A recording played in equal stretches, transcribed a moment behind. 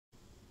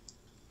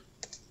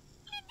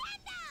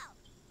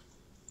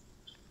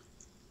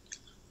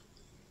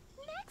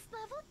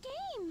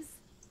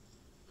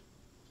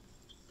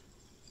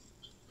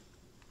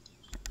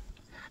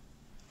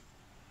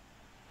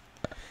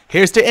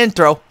Here's the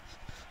intro.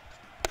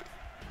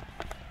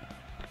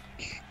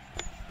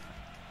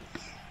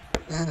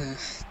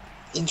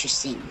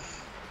 Interesting.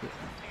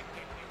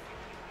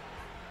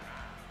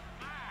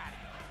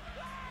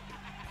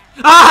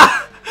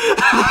 Ah!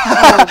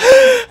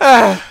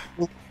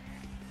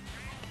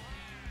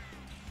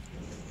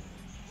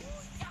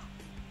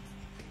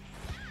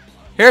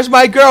 Here's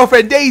my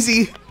girlfriend,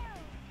 Daisy.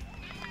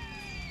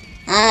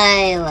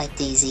 I like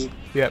Daisy.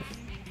 Yep.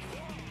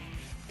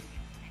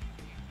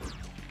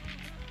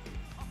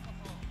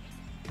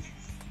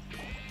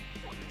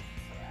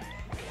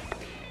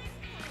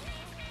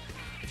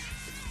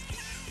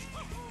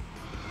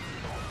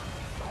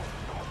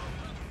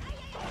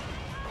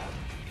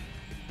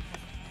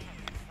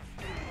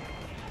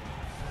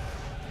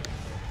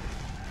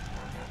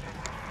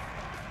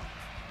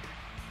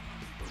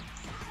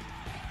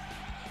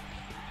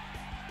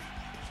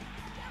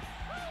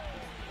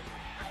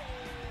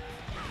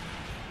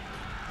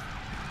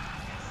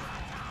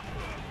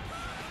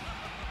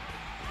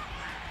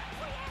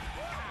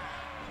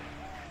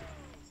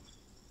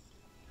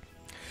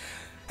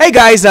 Hey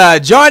guys,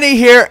 Johnny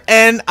here,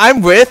 and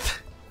I'm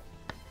with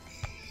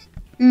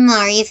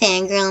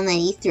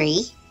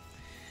MarioFanGirl93.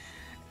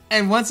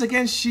 And once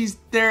again, she's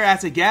there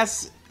as a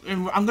guest,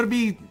 and I'm gonna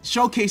be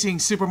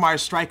showcasing Super Mario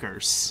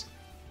Strikers.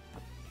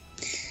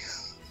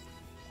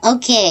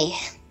 Okay.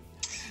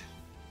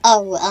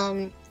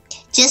 Oh,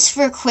 just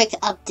for a quick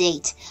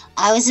update,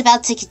 I was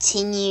about to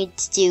continue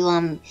to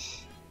do,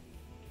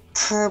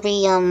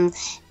 Kirby's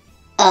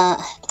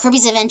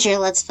Adventure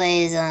Let's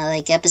Plays,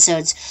 like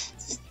episodes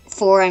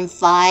 4 and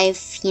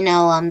 5, you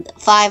know,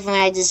 5 when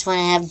I just want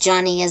to have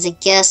Johnny as a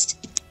guest.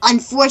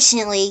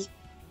 Unfortunately,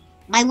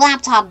 my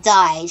laptop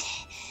died,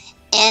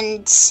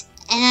 and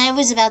I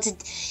was about to,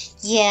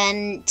 yeah,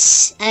 and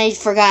I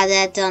forgot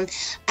that,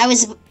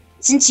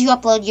 since you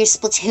upload your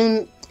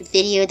Splatoon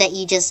video that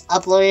you just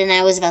uploaded, and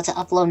I was about to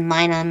upload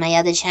mine on my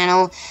other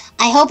channel,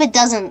 I hope it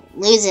doesn't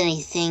lose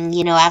anything,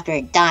 you know, after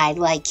it died,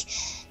 like,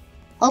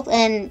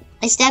 and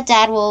my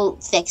stepdad will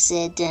fix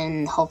it,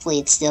 and hopefully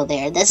it's still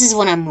there. This is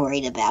what I'm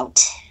worried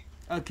about.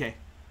 Okay.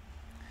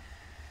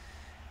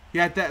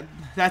 Yeah,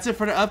 that's it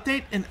for the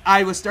update, and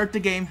I will start the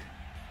game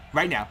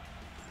right now.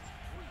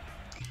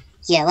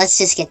 Yeah, let's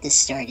just get this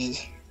started.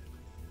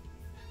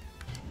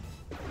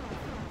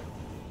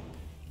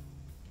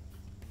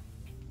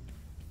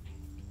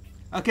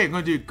 Okay, I'm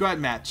gonna do God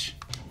match.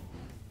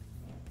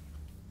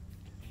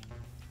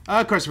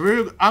 Of course,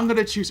 I'm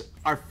gonna choose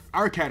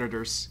our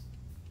characters.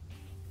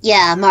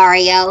 Yeah,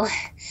 Mario.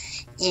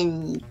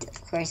 And,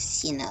 of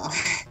course, you know.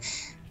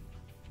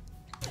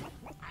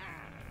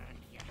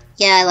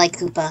 Yeah, I like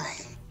Koopa.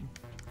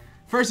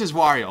 First is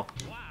Wario.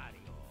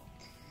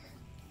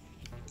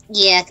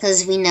 Yeah,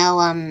 because we know,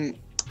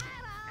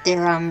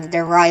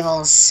 they're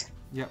rivals.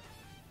 Yep.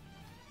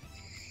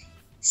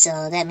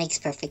 So that makes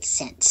perfect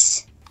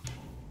sense.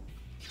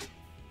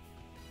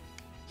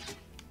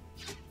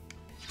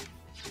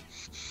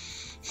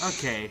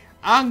 Okay,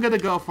 I'm gonna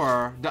go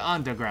for the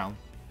underground.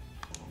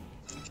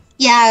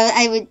 Yeah,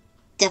 I would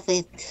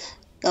definitely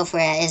go for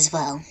it as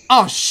well.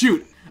 Oh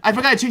shoot! I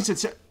forgot to change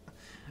the.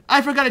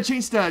 I forgot to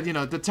change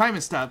the the time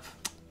and stuff.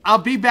 I'll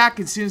be back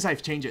as soon as I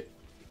change it.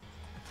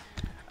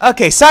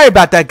 Okay, sorry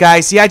about that,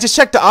 guys. Yeah, I just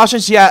checked the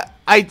options. Yeah,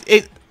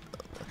 it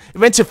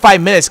went to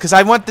 5 minutes because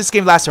I want this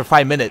game to last for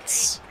 5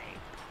 minutes.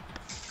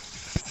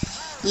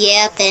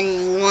 Yep, and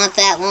you want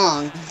that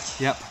long.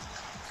 Yep.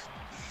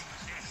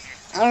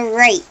 All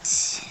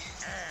right.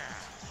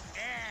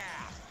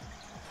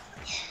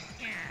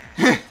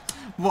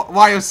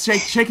 Wario's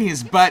shaking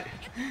his butt.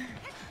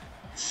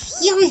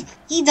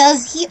 He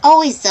does. He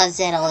always does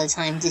that all the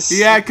time. Just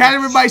yeah, it kind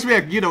of reminds me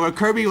of where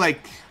Kirby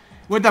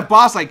with the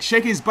boss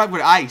shaking his butt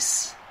with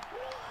ice.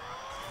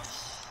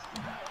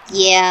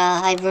 Yeah,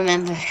 I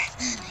remember.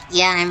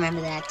 Yeah, I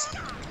remember that.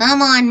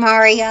 Come on,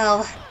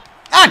 Mario.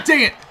 Ah,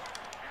 dang it!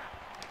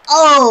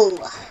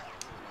 Oh.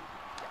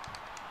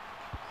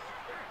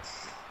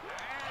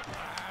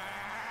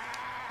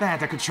 Man,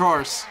 the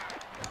controllers.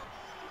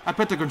 I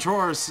put the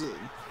controllers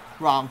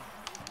wrong.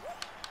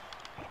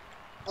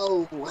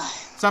 Oh.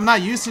 So I'm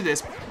not used to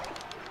this.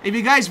 If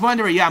you guys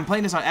wonder, yeah, I'm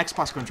playing this on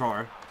Xbox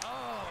controller.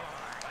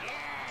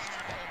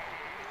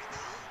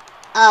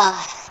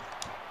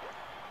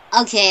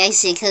 Okay, I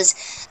see,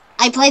 because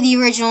I played the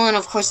original and,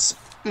 of course,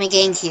 my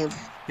GameCube.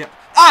 Yep.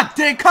 Ah,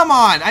 dang, come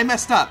on! I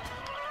messed up.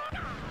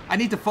 I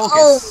need to focus.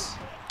 Oh.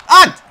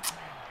 Ah!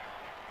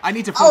 I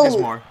need to focus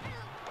more.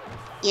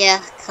 Yeah,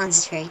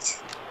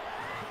 concentrate.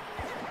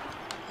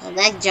 Oh,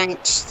 that giant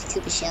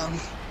Koopa shell.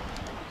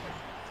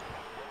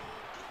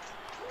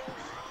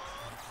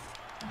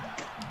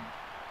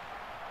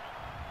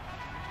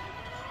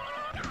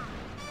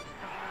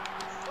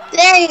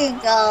 There you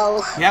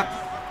go. Yep.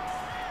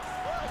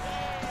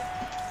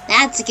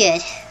 That's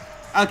good.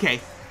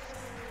 Okay.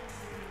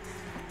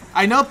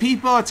 I know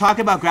people talk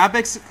about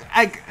graphics.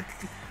 I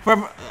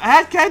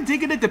can't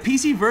dig it. The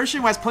PC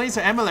version was playing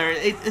some emulator.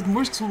 It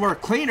looks more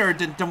cleaner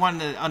than the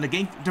one on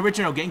the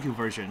original GameCube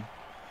version.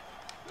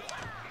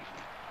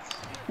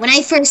 When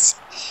I first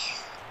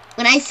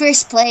When I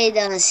first played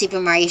Super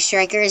Mario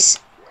Strikers,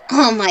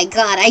 oh my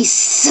god, I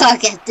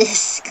suck at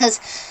this. Because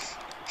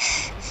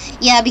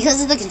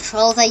of the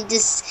controls, I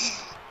just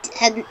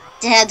had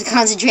to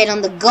concentrate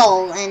on the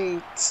goal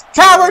and...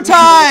 Tower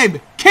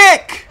time!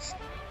 Kick!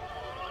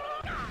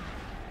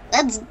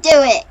 Let's do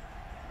it!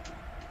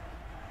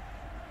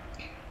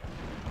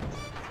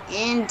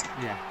 And...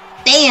 Yeah.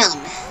 Bam!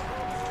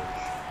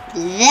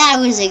 That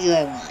was a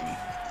good one.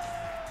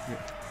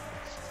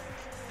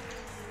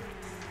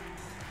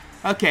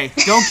 Okay,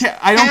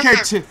 I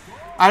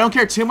don't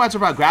care too much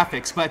about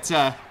graphics, but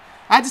I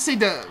have to say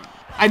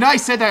I know I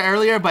said that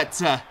earlier, but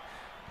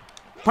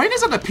playing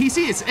this on the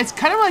PC, it's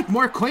kind of like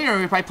more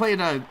cleaner if I play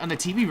it on the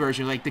TV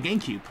version, like the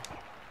GameCube.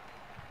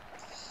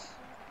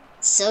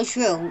 So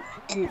true.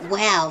 And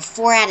wow,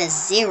 4 out of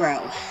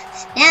 0.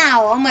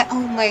 Now, oh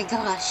my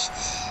gosh.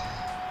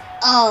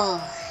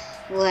 Oh,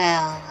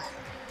 well.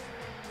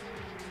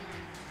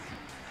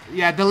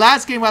 Yeah, the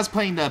last game I was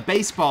playing the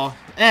baseball,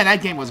 and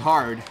that game was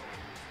hard.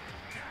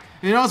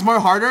 You know what's more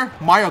harder?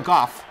 Mario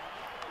Golf.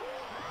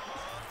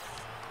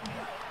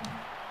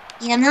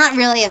 Yeah, I'm not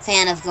really a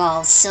fan of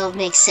golf, so it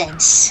makes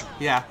sense.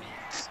 Yeah.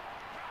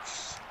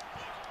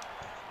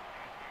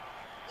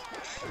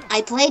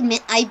 I played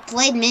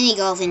mini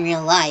golf in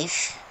real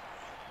life.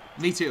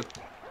 Me too.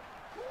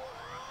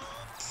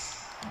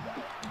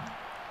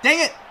 Dang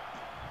it!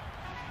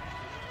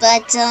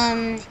 But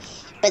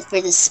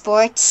for the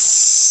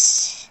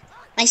sports,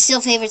 my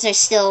favorites are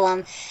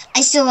still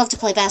I still love to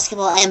play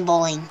basketball and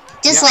bowling,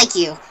 just like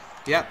you.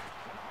 Yep.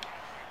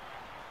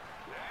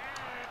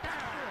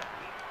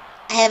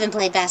 I haven't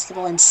played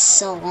basketball in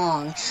so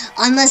long,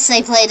 unless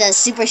I played a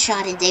Super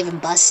Shot in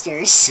Dave &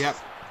 Buster's. Yep.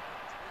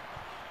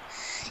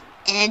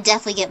 And I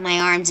definitely get my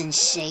arms in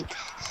shape.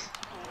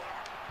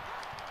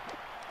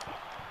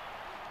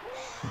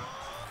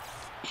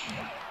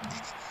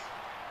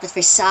 But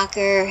for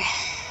soccer,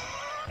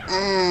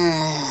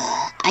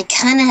 I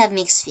kind of have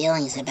mixed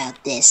feelings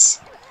about this.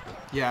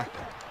 Yeah.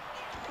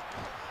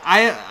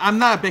 I'm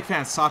not a big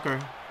fan of soccer.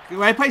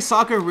 When I play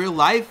soccer in real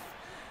life,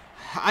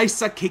 I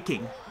suck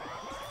kicking.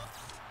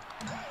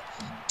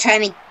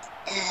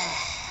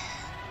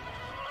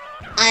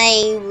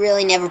 I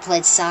really never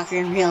played soccer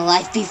in real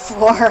life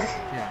before.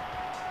 Yeah.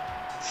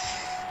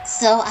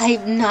 So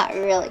I'm not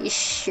really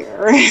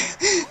sure.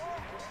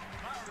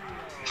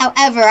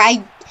 However,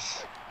 I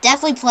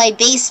definitely played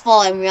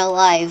baseball in real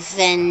life,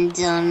 and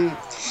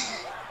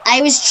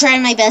I was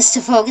trying my best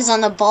to focus on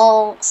the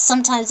ball.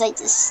 Sometimes I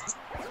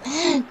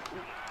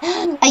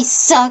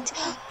sucked.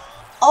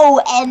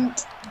 Oh, and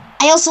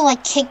I also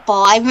like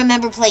kickball. I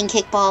remember playing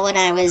kickball when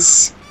I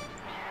was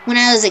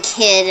a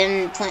kid,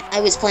 and I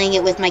was playing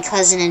it with my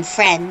cousin and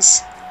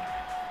friends.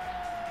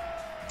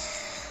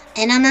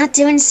 And I'm not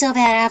doing so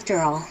bad after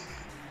all.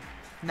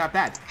 Not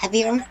bad.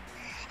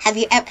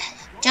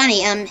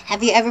 Johnny,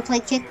 have you ever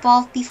played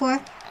kickball before?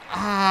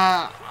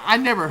 I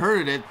never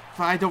heard of it,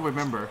 but I don't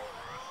remember.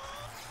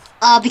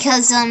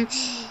 Because,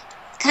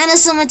 kind of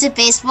similar to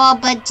baseball,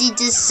 but you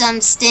just,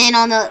 stay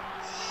on the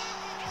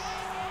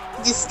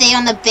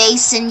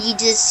base, and you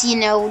just,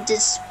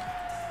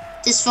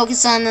 just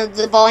focus on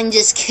the ball and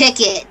just kick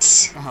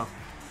it. Uh-huh.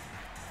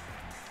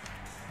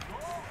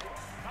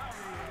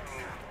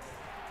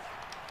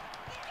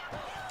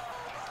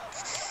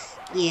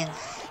 Yeah.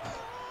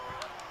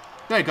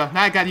 There you go.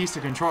 Now I got used to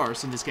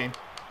controllers in this game.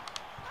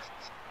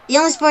 The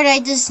only sport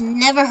I just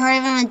never heard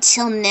of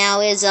until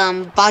now is,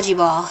 bocce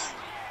ball.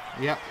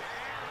 Yep.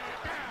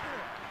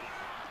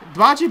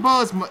 Bocce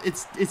ball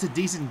it's a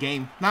decent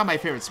game. Not my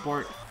favorite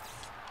sport.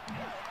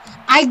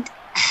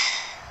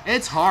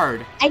 It's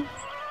hard.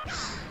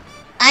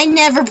 I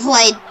never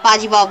played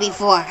bocce ball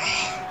before.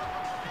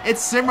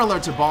 It's similar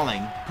to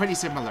bowling. Pretty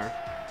similar.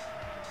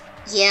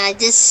 Yeah,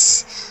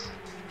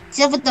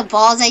 except with the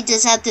balls, I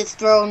just have to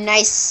throw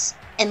nice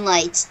and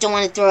light. Don't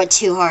want to throw it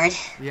too hard.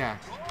 Yeah.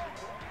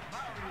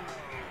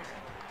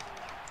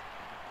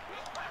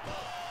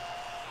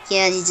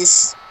 Yeah, you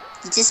just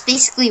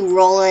basically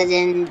roll it,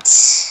 and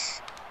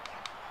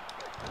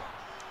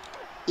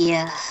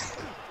yeah.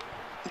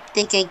 I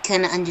think I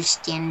kind of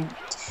understand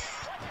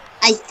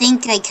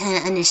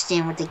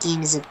what the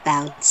game is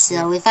about.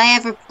 So if I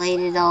ever played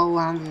it, I'll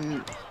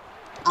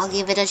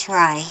give it a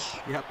try.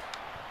 Yep.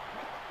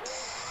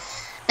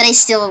 But I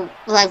still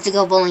love to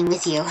go bowling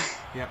with you.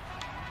 Yep.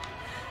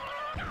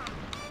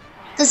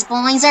 Because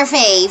bowling's our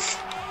fave.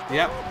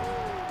 Yep.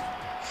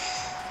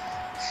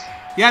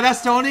 Yeah,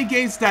 that's the only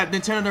games that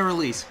Nintendo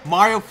released.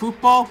 Mario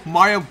Football,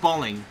 Mario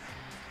Bowling.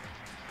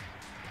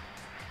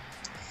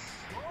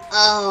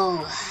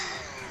 Oh.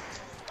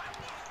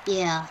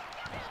 Yeah.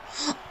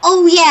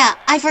 Oh yeah,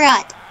 I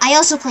forgot. I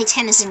also play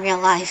tennis in real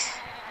life.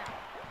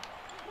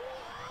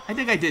 I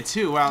think I did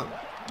too, well,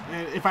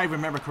 if I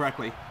remember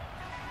correctly.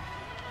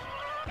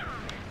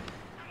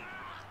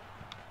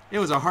 It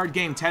was a hard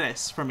game,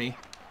 tennis, for me.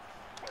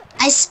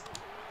 I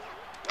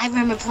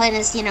remember playing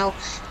this,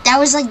 that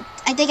was like,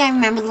 I think I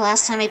remember the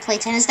last time I played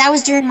tennis. That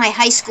was during my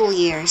high school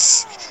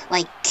years.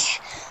 Like,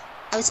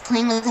 I was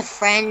playing with a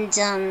friend,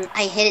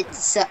 I hit it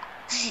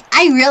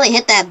I really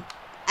hit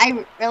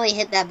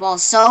that ball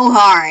so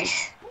hard.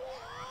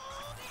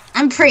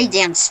 I'm pretty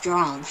damn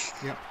strong.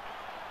 Yep.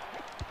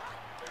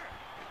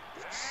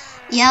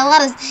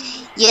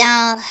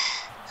 Yeah,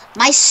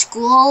 my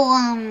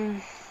school,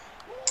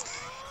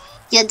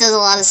 does a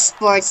lot of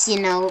sports, you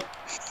know.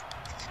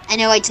 I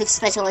know I took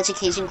special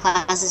education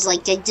classes,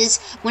 like,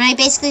 when I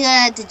basically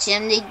got at the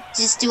gym, they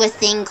just do a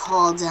thing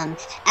called,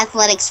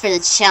 athletics for the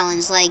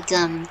challenge, like,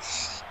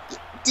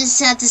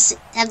 just have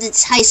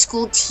this high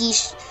school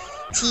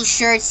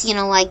t-shirts, you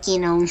know, like, you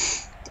know,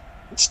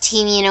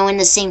 team, you know, in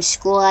the same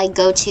school I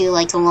go to,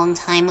 like, a long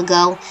time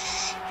ago.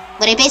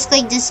 But I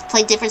basically just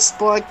play different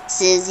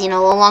sports, you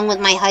know, along with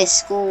my high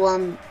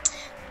school,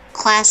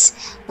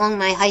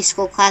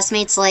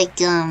 classmates, like,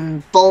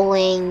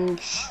 bowling,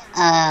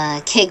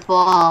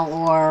 kickball,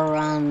 or,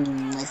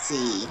 let's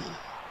see,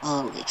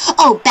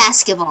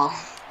 basketball.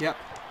 Yep.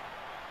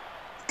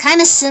 Kind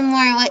of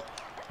similar, what,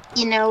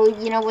 you know,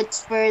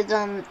 what's for,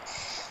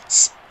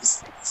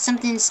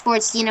 something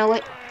sports, you know,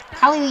 what,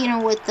 probably, you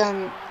know, with,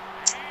 And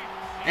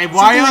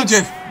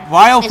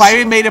Wario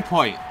finally made a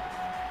point.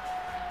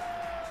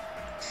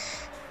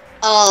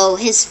 Oh,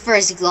 his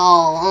first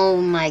goal.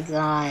 Oh my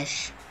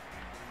gosh.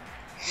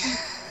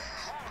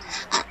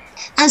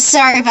 I'm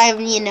sorry if I'm,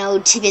 you know,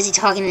 too busy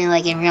talking in,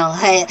 like, in real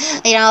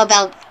life, you know,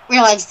 about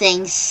real life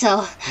things,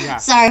 so, yeah.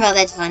 Sorry about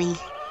that, Johnny.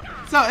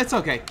 So, it's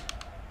okay.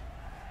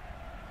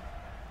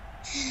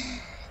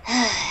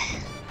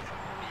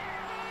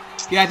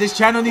 Yeah, this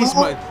channel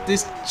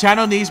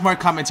needs more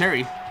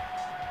commentary.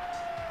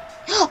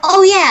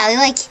 Oh yeah,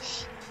 like,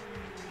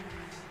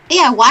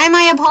 yeah, why am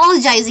I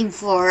apologizing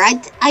for? I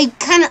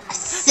kind of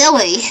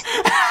silly.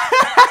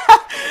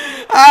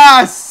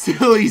 Ah,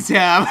 silly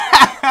Sam.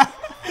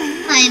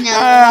 I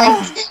know,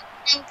 like,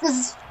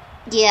 because,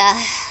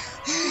 yeah,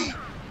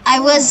 I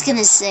was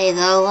gonna say,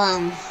 though,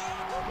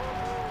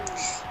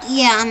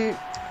 yeah,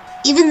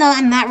 even though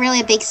I'm not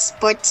really a big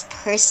sports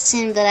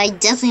person, but I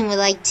definitely would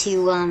like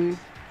to,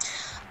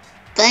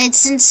 but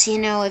since, you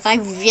know, if I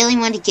really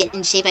want to get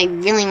in shape, I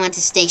really want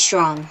to stay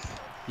strong.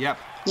 Yep.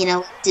 You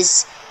know,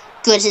 just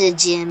go to the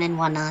gym and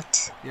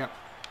whatnot. Yep.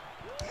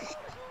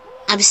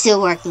 I'm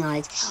still working on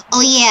it.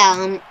 Oh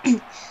yeah,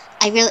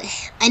 I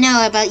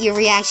know about your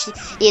reaction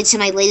to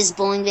my latest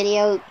bowling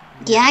video.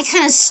 Yeah, I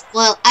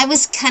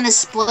was kind of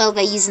spoiled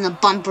by using the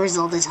bumpers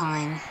all the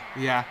time.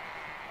 Yeah.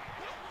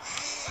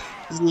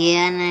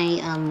 Yeah,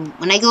 and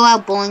when I go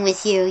out bowling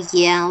with you,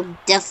 yeah, I'll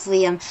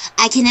definitely,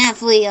 I can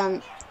definitely,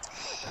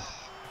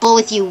 bowl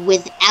with you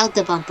without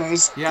the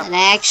bumpers. Yeah. But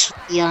I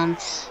actually,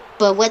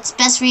 but what's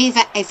best for me,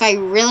 if I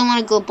really want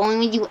to go bowling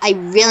with you, I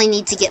really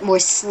need to get more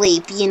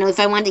sleep. You know, if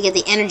I want to get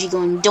the energy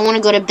going, don't want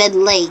to go to bed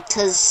late,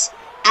 because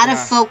out of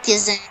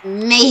focus and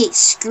may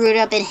screw it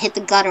up and hit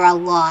the gutter a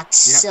lot. Yep.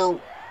 So,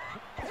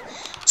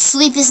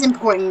 sleep is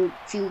important,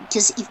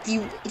 because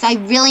if I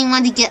really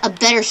want to get a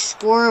better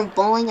score of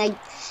bowling, I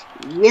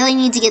really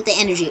need to get the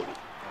energy.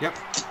 Yep.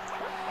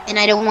 And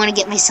I don't want to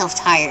get myself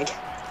tired.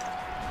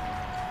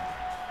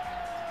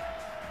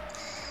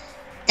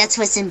 That's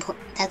what's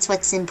important. That's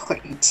what's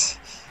important.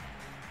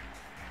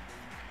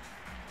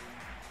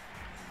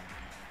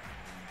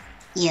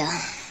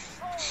 Yeah.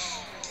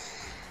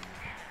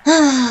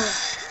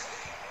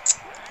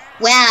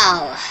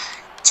 Wow.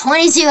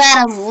 22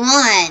 out of 1.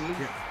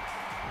 Yeah.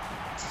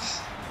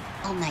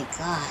 Oh my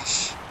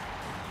gosh.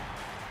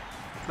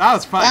 That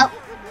was fun. Well,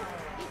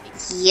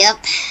 yep.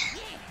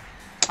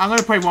 I'm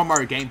gonna play one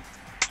more game.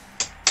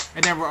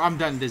 And then I'm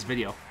done this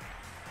video.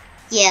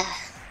 Yeah.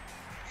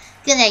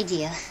 Good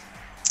idea.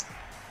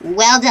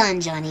 Well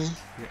done, Johnny.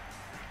 Yeah.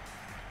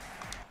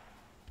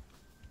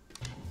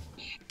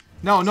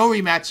 No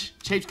rematch.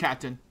 Change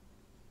captain.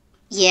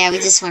 Yeah, we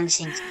just want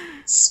to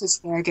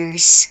switch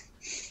characters.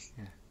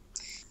 Yeah.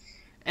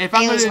 If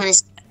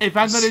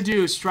I'm gonna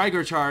do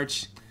striker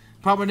charge,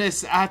 problem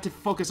is I have to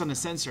focus on the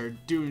sensor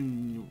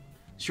doing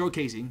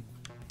showcasing.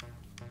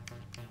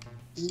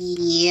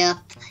 Yep.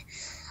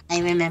 I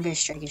remember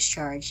striker's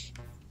charge.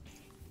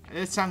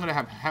 This time I'm gonna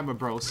have Hammer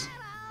Bros.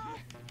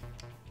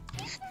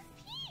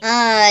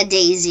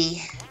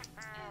 Daisy.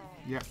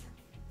 Yep.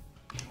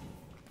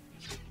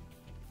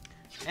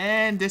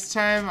 And this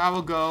time I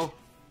will go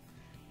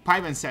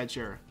Pipeline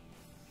Center.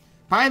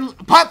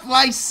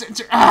 Pipeline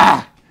Center.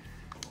 Ah!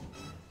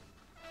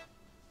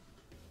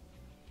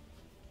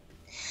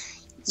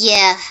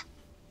 Yeah.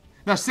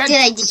 No,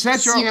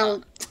 Center. You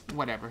know,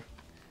 whatever.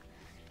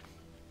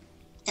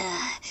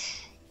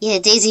 Yeah,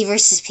 Daisy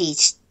versus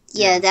Peach.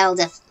 Yeah,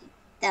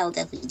 that'll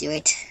definitely do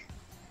it.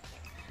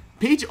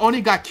 Peach only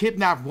got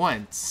kidnapped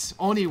once.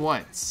 Only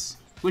once.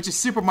 Which is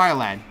Super Mario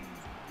Land.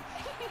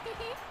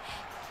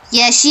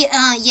 Yeah,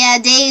 yeah,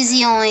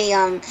 Daisy only,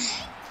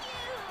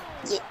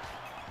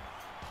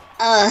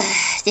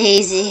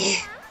 Daisy.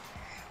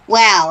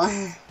 Wow.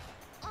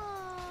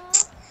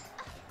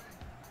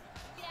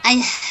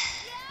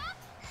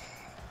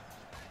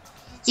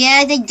 Yeah,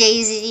 I think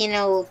Daisy, you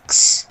know,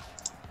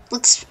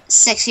 looks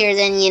sexier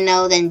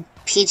than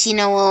Peach, you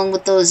know, along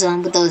with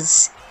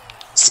those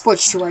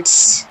sports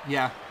shorts.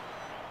 Yeah.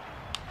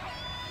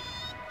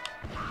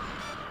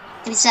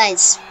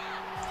 Besides,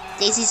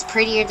 Daisy's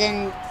prettier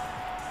than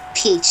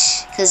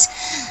Peach, cause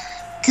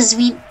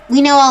we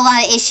know a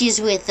lot of issues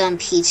with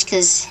Peach,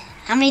 cause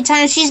how many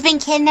times she's been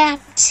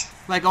kidnapped?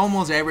 Like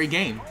almost every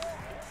game.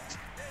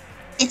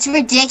 It's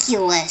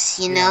ridiculous,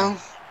 you know.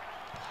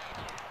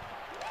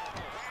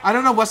 I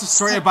don't know what's the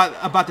story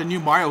about the new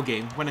Mario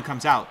game when it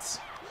comes out.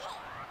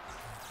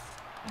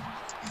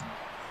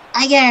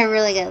 I gotta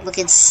really look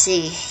and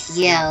see.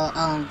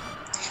 Yeah,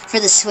 for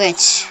the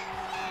Switch.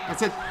 I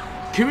said,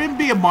 can it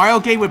be a Mario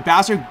game with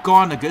Bowser go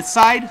on the good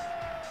side?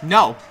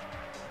 No.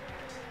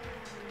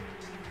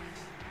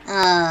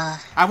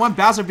 I want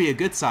Bowser to be a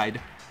good side.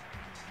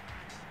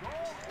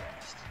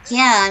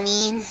 Yeah, I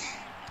mean,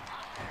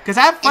 because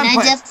I have fun.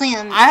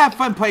 I have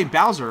fun playing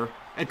Bowser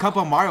in a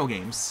couple of Mario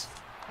games.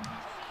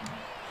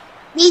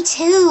 Me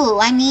too.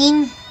 I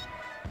mean,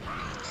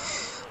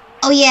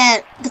 oh yeah,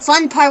 the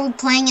fun part with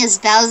playing as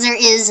Bowser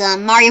is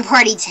Mario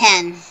Party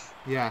 10.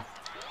 Yeah.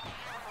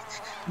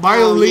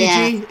 Mario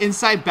Luigi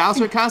Inside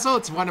Bowser Castle.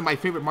 It's one of my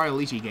favorite Mario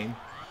Luigi games.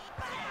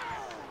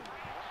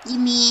 You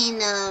mean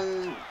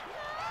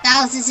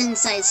Bowser's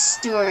Inside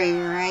Story,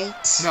 right?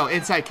 No,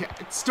 Inside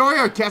Story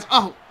or Castle.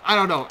 Oh, I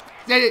don't know.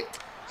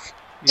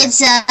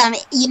 It's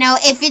you know,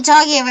 if you're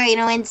talking about, you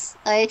know, I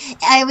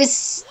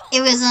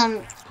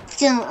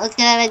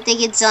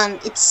think it's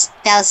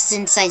Bowser's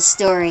Inside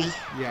Story.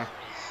 Yeah.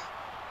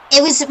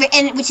 It was,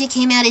 which it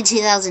came out in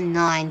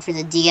 2009 for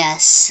the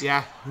DS.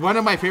 Yeah, one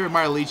of my favorite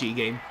Mario Luigi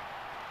game.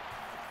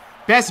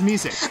 Best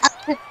music.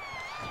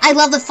 I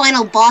love the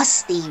final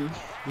boss theme.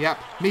 Yep,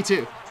 me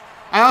too.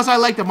 I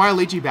like the Mario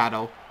Luigi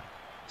battle.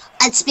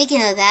 And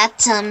speaking of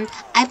that,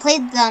 I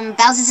played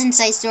Bowser's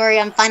Inside Story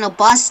on final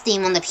boss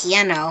theme on the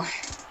piano.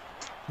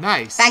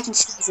 Nice. Back in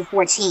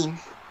 2014.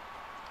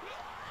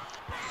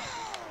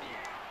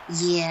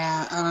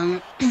 Yeah,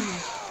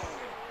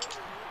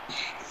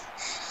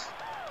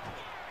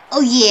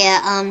 oh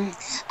yeah,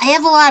 I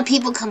have a lot of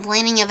people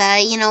complaining about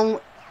it, you know,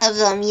 of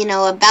a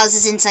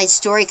Bowser's Inside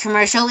Story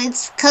commercial.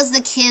 It's because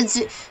the kids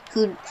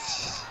who,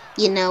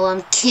 you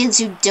know, kids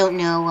who don't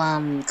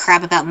know,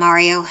 crap about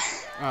Mario.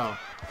 Oh.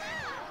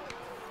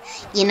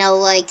 You know,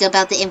 like,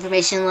 about the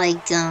information,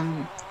 like,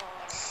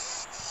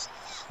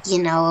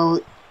 you know,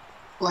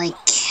 like,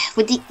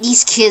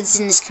 these kids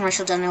in this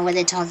commercial don't know what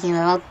they're talking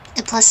about.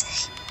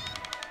 Plus,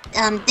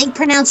 they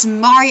pronounce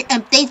Mario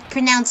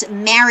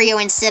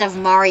instead of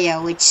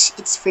Mario, which,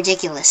 it's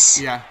ridiculous.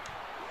 Yeah.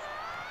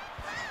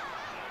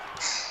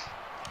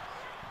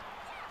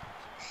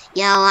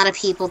 Yeah, a lot of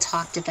people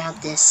talked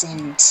about this,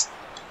 and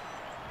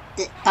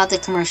about the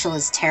commercial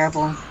is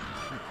terrible.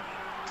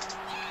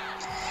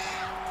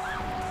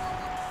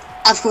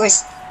 Of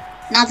course,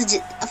 not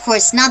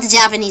the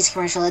Japanese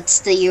commercial.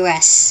 It's the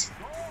U.S.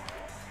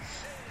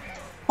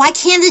 Why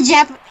can't the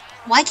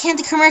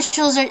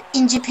commercials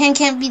in Japan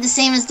can't be the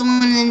same as the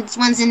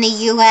ones in the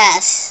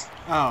U.S.?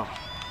 Oh.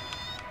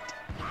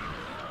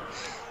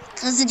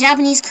 Because the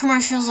Japanese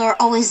commercials are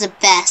always the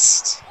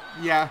best.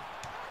 Yeah.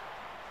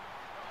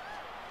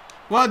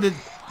 Well,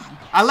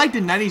 I like the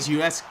 90s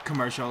U.S.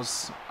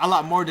 commercials a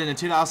lot more than the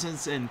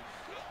 2000s and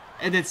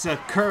it's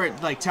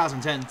current, like,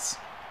 2010s.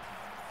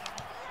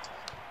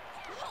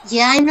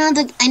 Yeah, I know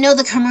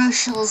the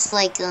commercials,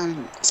 like,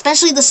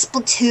 especially the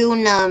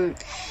Splatoon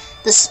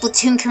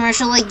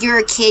commercial, like, you're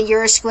a kid,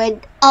 you're a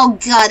squid. Oh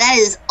god, that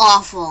is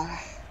awful.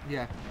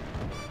 Yeah.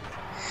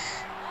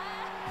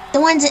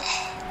 The ones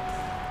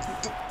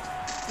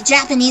the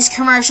Japanese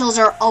commercials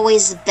are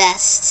always the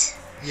best.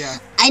 Yeah.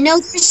 I know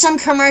there's some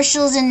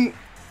commercials in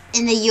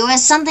the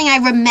US, something I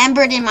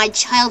remembered in my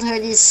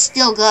childhood is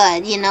still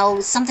good, you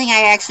know, something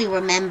I actually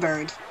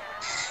remembered.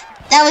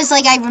 That was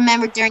like I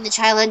remembered during the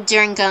childhood,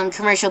 during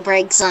commercial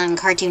breaks on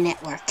Cartoon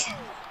Network.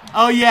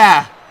 Oh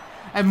yeah,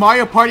 and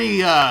Mario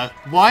Party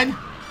 1,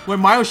 when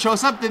Mario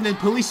shows up, then the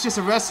police just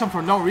arrest him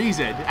for no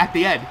reason at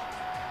the end.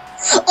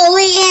 Oh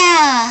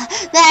yeah,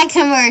 that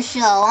commercial.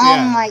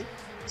 Yeah.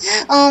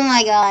 Oh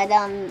my god.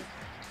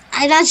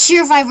 I'm not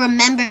sure if I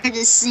remember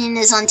seeing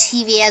this on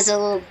TV as a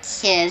little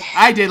kid.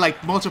 I did,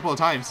 like, multiple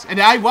times,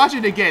 and I watch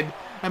it again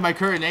at my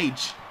current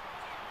age.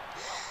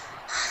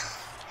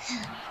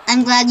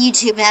 I'm glad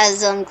YouTube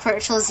has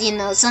commercials, you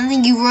know,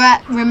 something you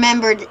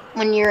remembered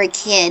when you were a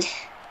kid.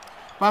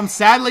 But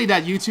sadly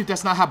that YouTube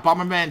does not have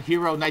Bomberman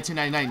Hero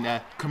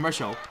 1999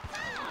 commercial.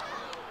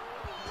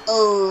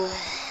 Oh.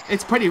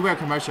 It's pretty rare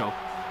commercial.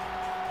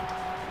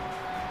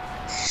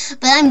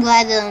 But I'm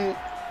glad,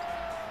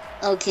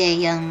 okay,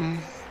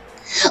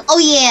 oh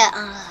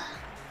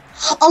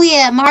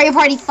yeah, Mario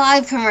Party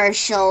 5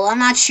 commercial. I'm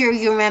not sure if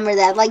you remember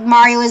that. Like,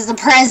 Mario is the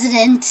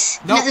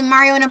president. Nope.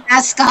 Mario and a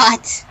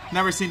mascot.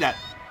 Never seen that.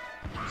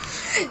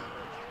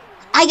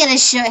 I gotta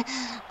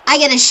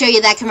show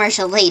you that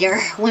commercial later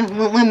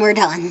when we're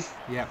done.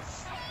 Yep.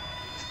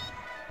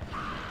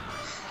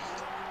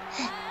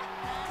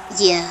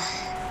 Yeah.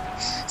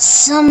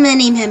 So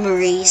many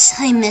memories.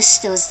 I miss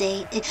those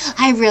days.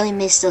 I really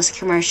miss those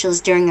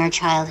commercials during our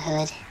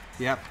childhood.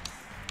 Yep.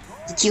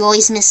 Did you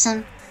always miss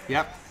them?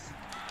 Yep.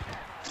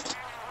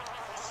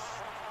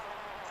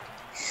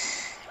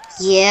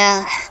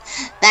 Yeah.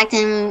 back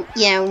then,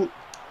 you know,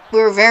 we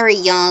were very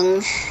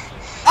young.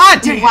 Ah,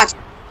 dang it! Watch.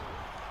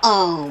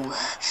 Oh,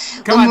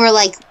 Come when on. we were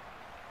like,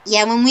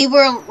 yeah, when we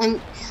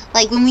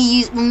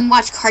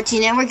watched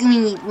Cartoon Network,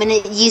 when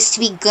it used to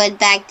be good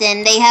back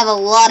then, they have a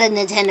lot of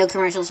Nintendo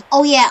commercials.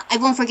 Oh yeah, I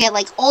won't forget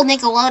like old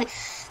Nickelodeon,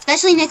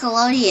 especially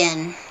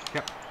Nickelodeon.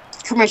 Yep.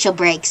 Commercial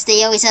breaks.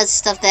 They always had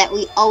stuff that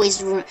we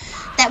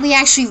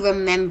actually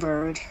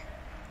remembered.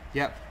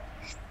 Yep.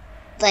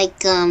 Like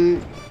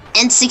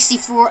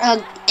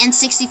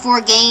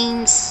N64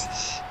 games,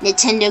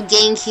 Nintendo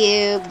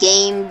GameCube,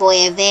 Game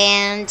Boy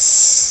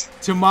Advance.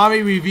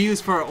 Tamami reviews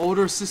for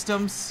older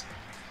systems.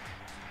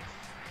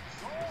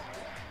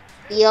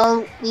 We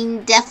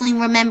definitely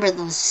remember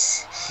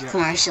those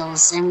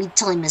commercials, and we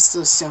totally miss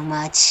those so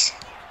much.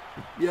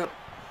 Yep.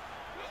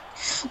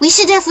 We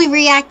should definitely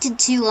react to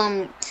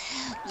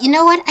you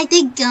know what? I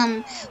think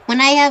when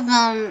I have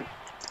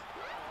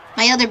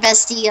my other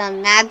bestie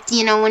Matt,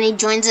 you know, when he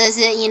joins us,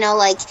 you know,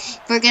 like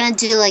we're gonna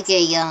do like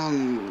a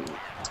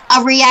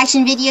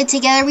reaction video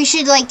together. We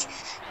should like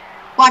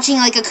watching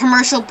like a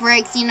commercial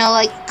break, you know,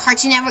 like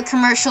Cartoon Network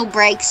commercial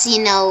breaks,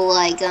 you know,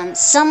 like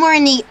somewhere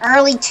in the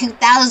early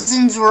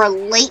 2000s or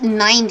late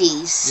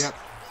 90s. Yep.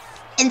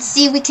 And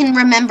see if we can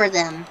remember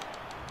them.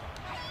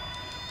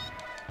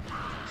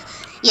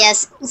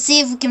 Yes, see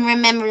if we can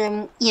remember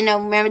them, you know,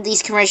 remember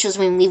these commercials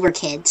when we were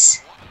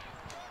kids.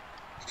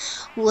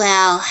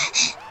 Wow.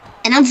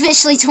 And I'm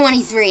officially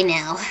 23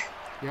 now.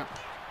 Yep.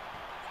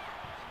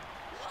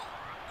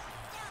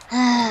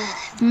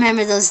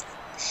 Remember those.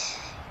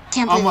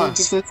 Can't believe we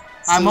just went.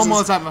 I'm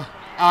almost at my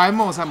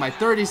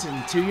 30s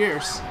in 2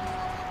 years.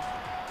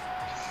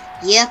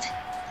 Yep.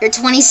 You're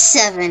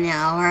 27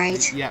 now,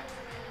 right? Yep.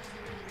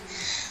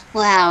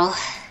 Wow.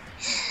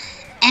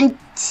 And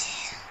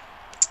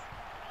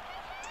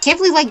can't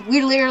believe like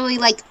we're literally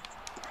like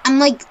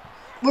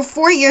we're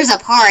 4 years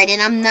apart,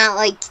 and I'm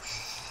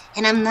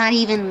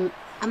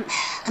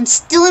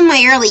still in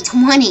my early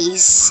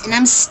 20s, and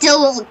I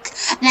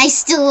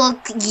still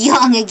look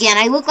young again.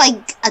 I look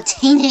like a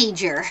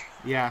teenager.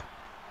 Yeah.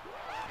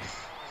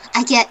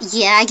 I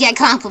get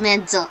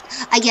compliments.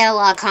 I get a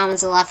lot of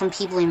comments a lot from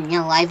people in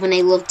real life when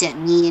they looked at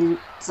me, and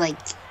it's like,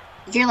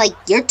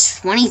 you're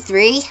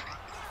 23?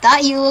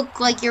 Thought you look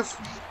like you're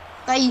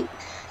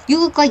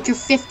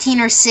 15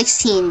 or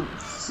 16.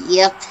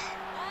 Yep.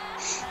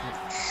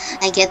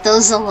 I get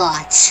those a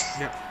lot.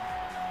 Yep.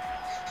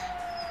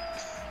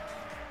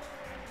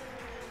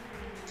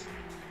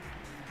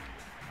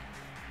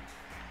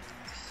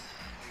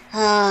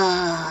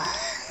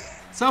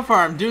 So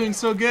far, I'm doing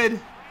so good.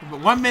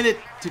 But 1 minute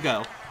to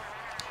go.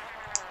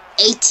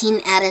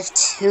 18 out of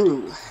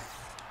 2.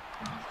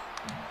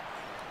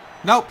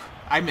 Nope,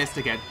 I missed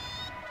again.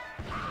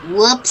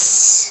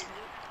 Whoops.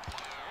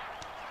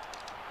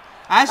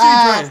 I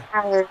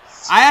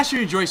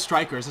actually enjoy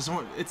Strikers. It's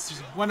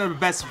one of the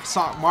best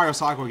Mario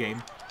soccer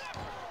game.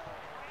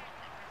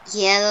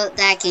 Yeah,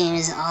 that game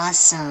is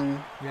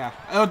awesome. Yeah,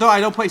 although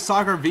I don't play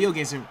soccer video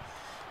games,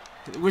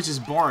 which is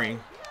boring.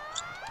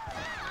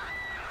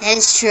 That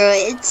is true.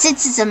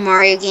 Since it's a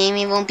Mario game,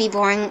 it won't be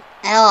boring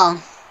at all.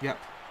 Yep.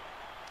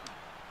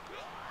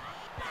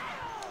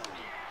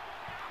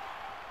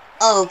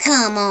 Oh,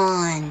 come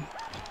on.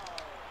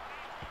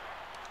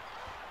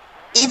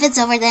 If it's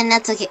over, then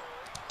that's okay.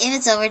 If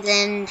it's over,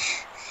 then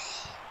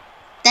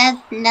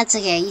that's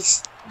okay. You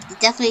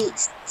definitely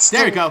still,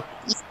 There you go.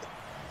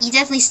 You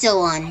definitely still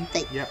won,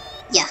 but yep.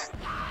 Yeah.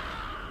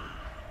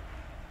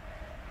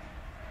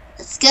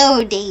 Let's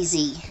go,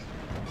 Daisy.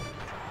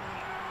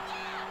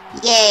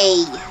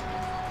 Yay.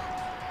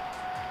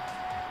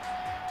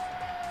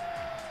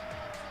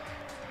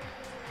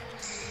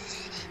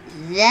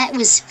 That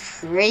was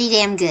pretty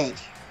damn good.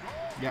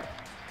 Yep.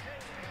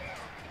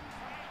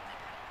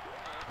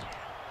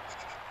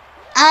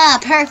 Ah,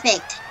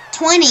 perfect.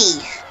 20.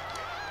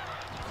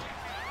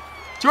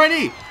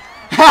 20!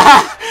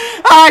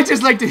 I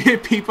just like to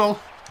hit people.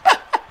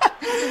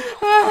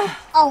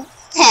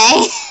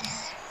 Okay.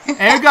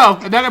 There you go.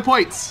 Another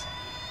points.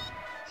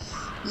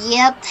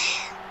 Yep.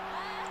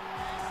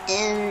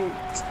 And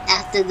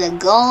after the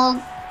goal,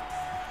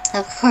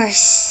 of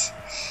course.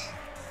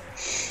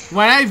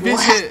 When I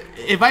visit,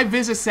 if I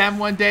visit Sam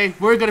one day,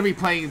 we're gonna be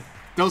playing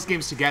those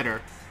games together.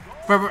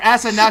 But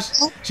as of now,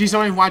 she's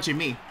only watching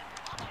me.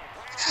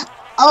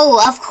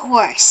 Oh, of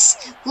course.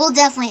 We'll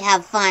definitely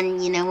have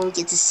fun, you know, when we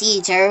get to see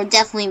each other. We'll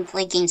definitely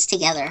play games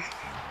together.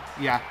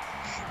 Yeah.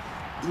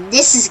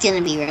 This is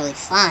gonna be really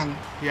fun.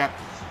 Yep.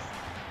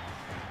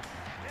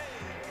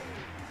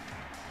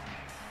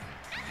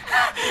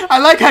 I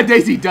like how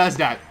Daisy does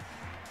that.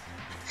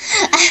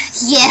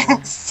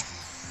 Yes.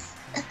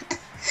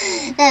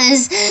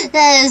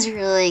 That is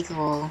really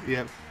cool.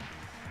 Yep.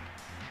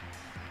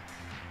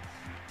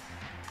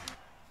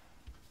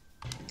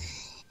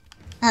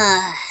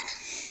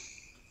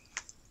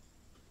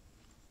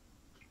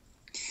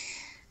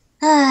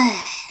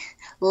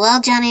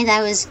 Well, Johnny,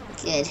 that was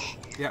good.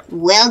 Yep.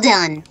 Well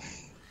done.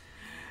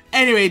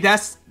 Anyway,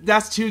 that's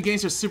 2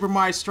 games of Super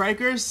Mario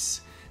Strikers.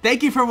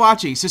 Thank you for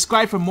watching.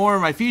 Subscribe for more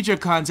of my future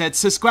content.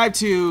 Subscribe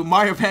to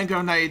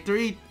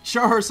MarioFanGirl93.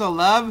 Show her some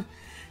love.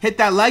 Hit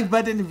that like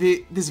button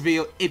in this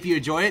video if you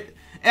enjoy it.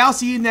 And I'll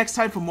see you next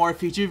time for more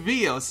future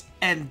videos.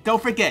 And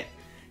don't forget,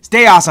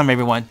 stay awesome,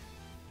 everyone.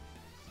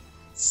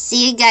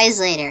 See you guys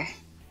later.